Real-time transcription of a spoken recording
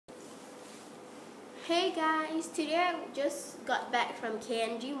Hey guys, today I just got back from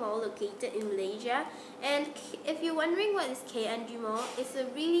KNG Mall located in Malaysia, and if you're wondering what is KNG Mall, it's a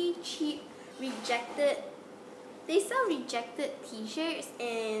really cheap they sell rejected t-shirts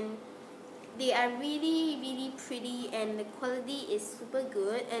and they are really pretty and the quality is super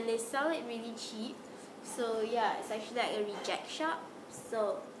good and they sell it really cheap. So yeah, it's actually like a reject shop.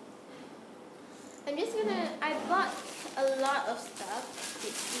 So I bought a lot of stuff.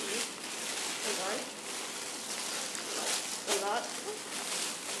 Let's see. Hold on. A lot.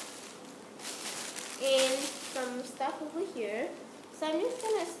 And some stuff over here. So I'm just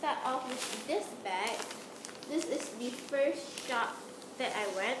gonna start off with this bag. This is the first shop that I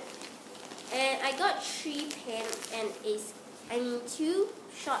went. And I got 3 pants and two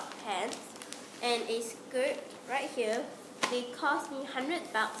short pants and a skirt right here. They cost me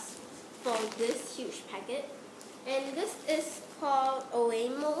 100 bucks for this huge packet. And this is called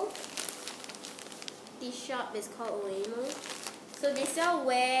Oemo. The shop is called Oemo. So they sell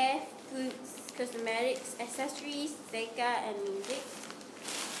wear, foods, cosmetics, accessories, Zeka, and music.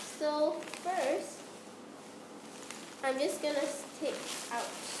 So first, I'm just gonna take out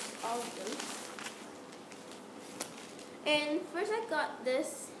all of them. And first I got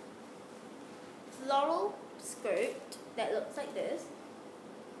this floral skirt that looks like this.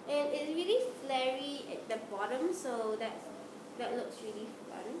 And it's really flary at the bottom, so that looks really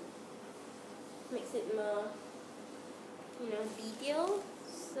fun. Makes it more, detailed.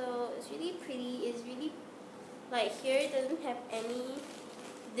 So it's really pretty. It's really, like here it doesn't have any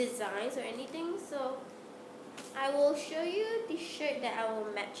designs or anything. So I will show you the shirt that I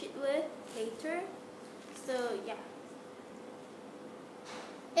will match it with later. So yeah.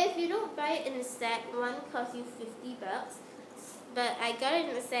 If you don't buy it in a set, one costs you 50 bucks. But I got it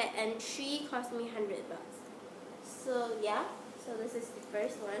in a set and 3 cost me 100 bucks. So yeah, so this is the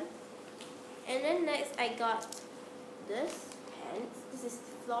first one. And then next I got this pants. This is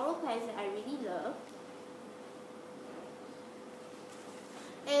floral pants that I really love.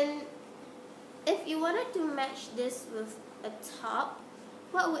 And if you wanted to match this with a top,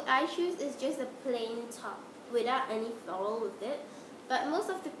 what would I choose is just a plain top without any floral with it. But most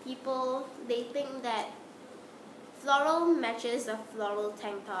of the people, they think that floral matches a floral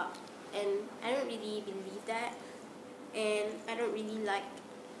tank top, and I don't really believe that, and I don't really like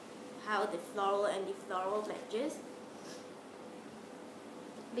how the floral and the floral matches,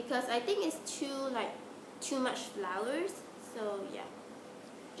 because I think it's too much flowers. So yeah,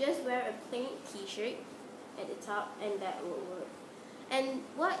 just wear a plain t-shirt at the top and that will work. And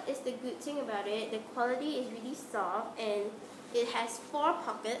what is the good thing about it, the quality is really soft and it has 4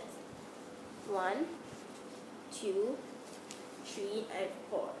 pockets. 1, 2, 3, and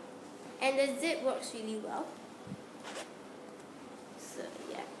 4. And the zip works really well. So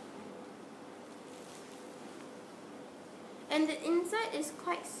yeah. And the inside is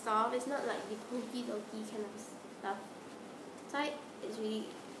quite soft. It's not like the pokey dokey kind of stuff. Inside is really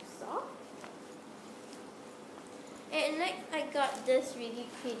soft. And next I got this really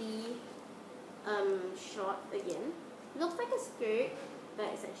pretty short again. Looks like a skirt, but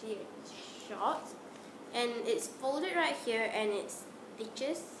it's actually a short. And it's folded right here and it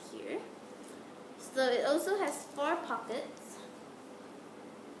stitches here. So it also has 4 pockets.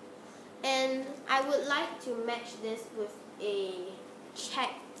 And I would like to match this with a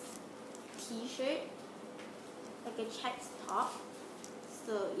checked t-shirt, like a checked top.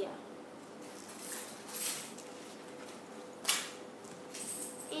 So yeah.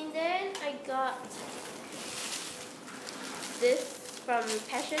 And then I got this from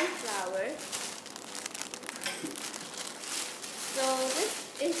Passion Flower. So this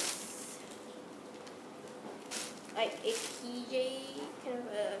is like a PJ kind of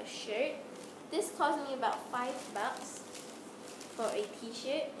a shirt. This cost me about 5 bucks for a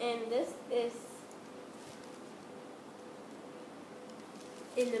t-shirt, and this is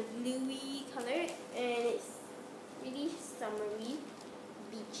in a bluey color, and it's really summery,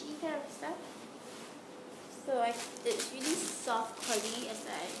 beachy kind of stuff. So it's really soft quality, as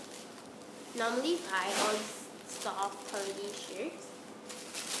I normally buy all soft quality shirts.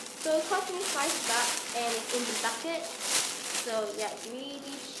 So it cost me 5 bucks and it's in the bucket. So yeah, it's really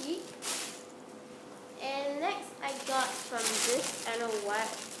cheap. And next I got from this, I don't know what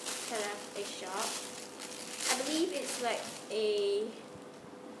kind of a shop. I believe it's like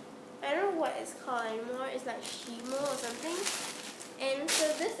I don't know what it's called anymore. It's like Shimo or something. And so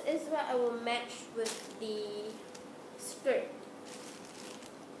this is what I will match with the skirt.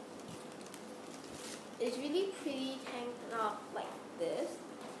 It's really pretty tank top like this.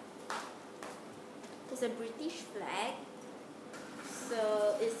 It's a British flag.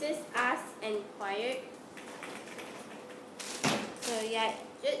 So it says ask and inquired. So yeah,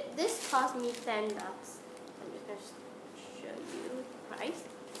 this cost me $10. I'm just gonna show you the price.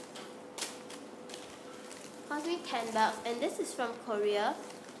 Cost me $10, and this is from Korea,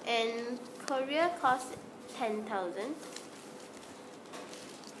 and Korea costs 10,000.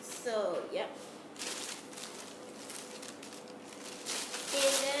 So yeah.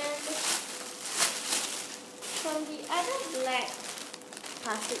 And then from the other black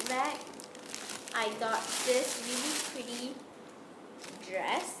plastic bag, I got this really pretty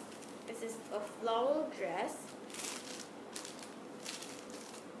dress. This is a floral dress.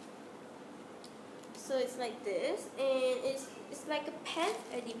 So it's like this, and it's like a pant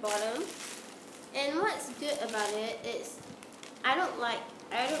at the bottom. And what's good about it is I don't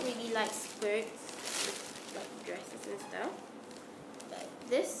really like skirts, like dresses and stuff. But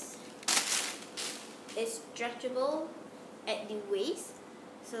this is stretchable at the waist.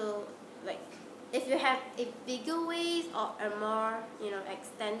 So like if you have a bigger waist or a more,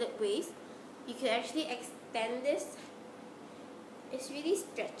 extended waist, you can actually extend this. It's really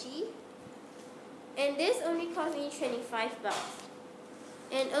stretchy. And this only cost me $25.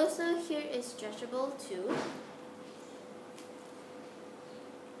 And also here is stretchable too.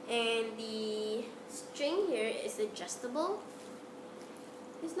 And the string here is adjustable.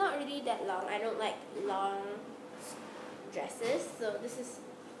 It's not really that long. I don't like long dresses, so this is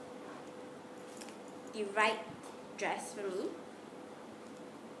the right dress for me.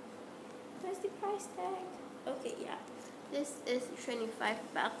 Where's the price tag? Okay, yeah. This is $25.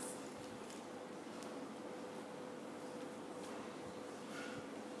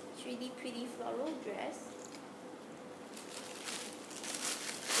 It's really pretty floral dress.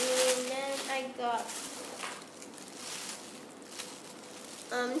 And then I got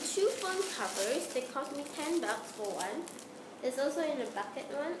 2 phone covers. They cost me $10 for one. It's also in a bucket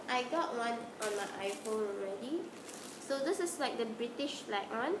one. I got one on my iPhone already. So this is like the British flag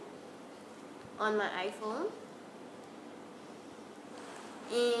one on my iPhone.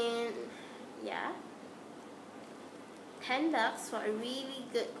 And yeah, $10 for a really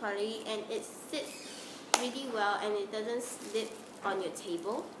good quality, and it sits really well and it doesn't slip on your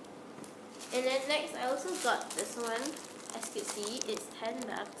table. And then next I also got this one. As you can see, it's $10.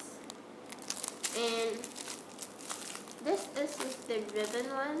 And this is with the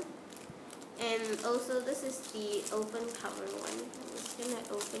ribbon one. And also this is the open cover one. I'm just gonna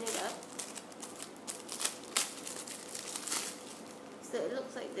open it up. So it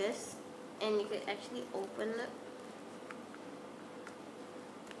looks like this, and you can actually open it.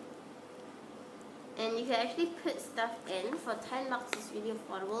 And you can actually put stuff in. For $10, it's really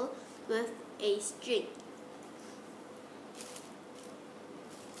affordable with a string.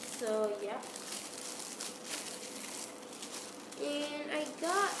 So yeah. And I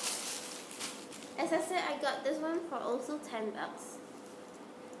got, as I said, I got this one for also $10.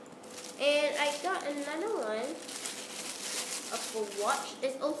 And I got another one of a watch.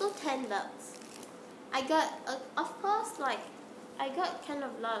 It's also $10. I got, of course, like, I got kind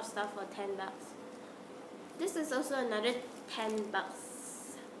of a lot of stuff for $10. This is also another $10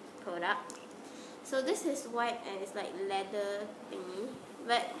 product. So this is white and it's like leather thingy.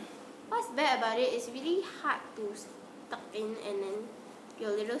 But what's bad about it is really hard to tuck in, and then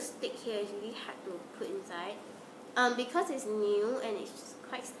your little stick here is really hard to put inside. Because it's new and it's just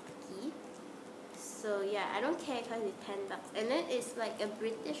quite sticky. So yeah, I don't care because it's $10. And then it's like a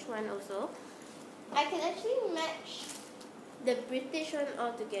British one also. I can actually match the British one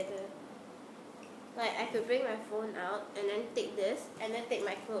all together. Like I could bring my phone out and then take this and then take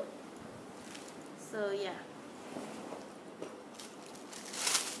my coat. So yeah.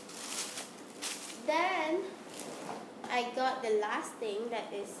 Then I got the last thing,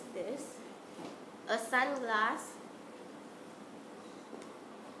 that is this. A sunglass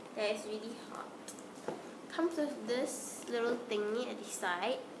that is really hot. Comes with this little thingy at the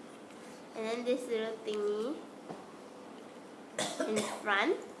side, and then this little thingy in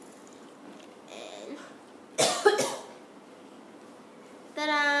front, and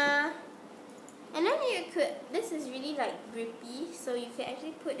ta-da! And then you could, this is really like grippy, so you can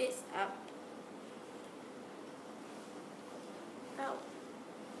actually put this up. Ow.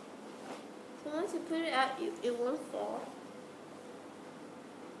 So once you put it up, it won't fall.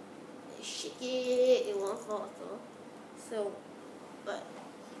 Shake it, it won't fall also. So, but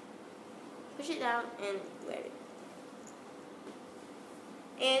push it down and wear it.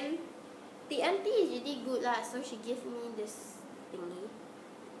 And the auntie is really good lah, so she gave me this thingy.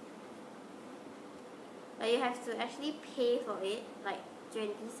 But you have to actually pay for it, like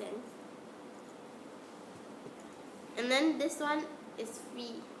 20 cents. And then this one it's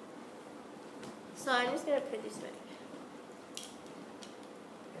free. So I'm just gonna put this back.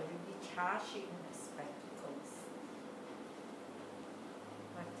 They will be charging the spectacles.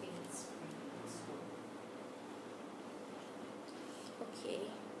 I think it's free. It's good. Okay,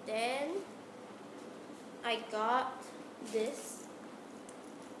 then I got this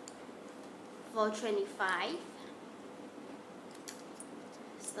for 25.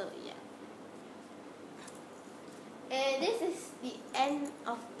 So yeah. And this is the end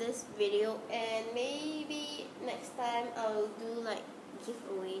of this video, and maybe next time I'll do like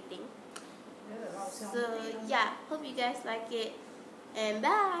giveaway thing. So yeah, hope you guys like it, and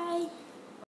bye.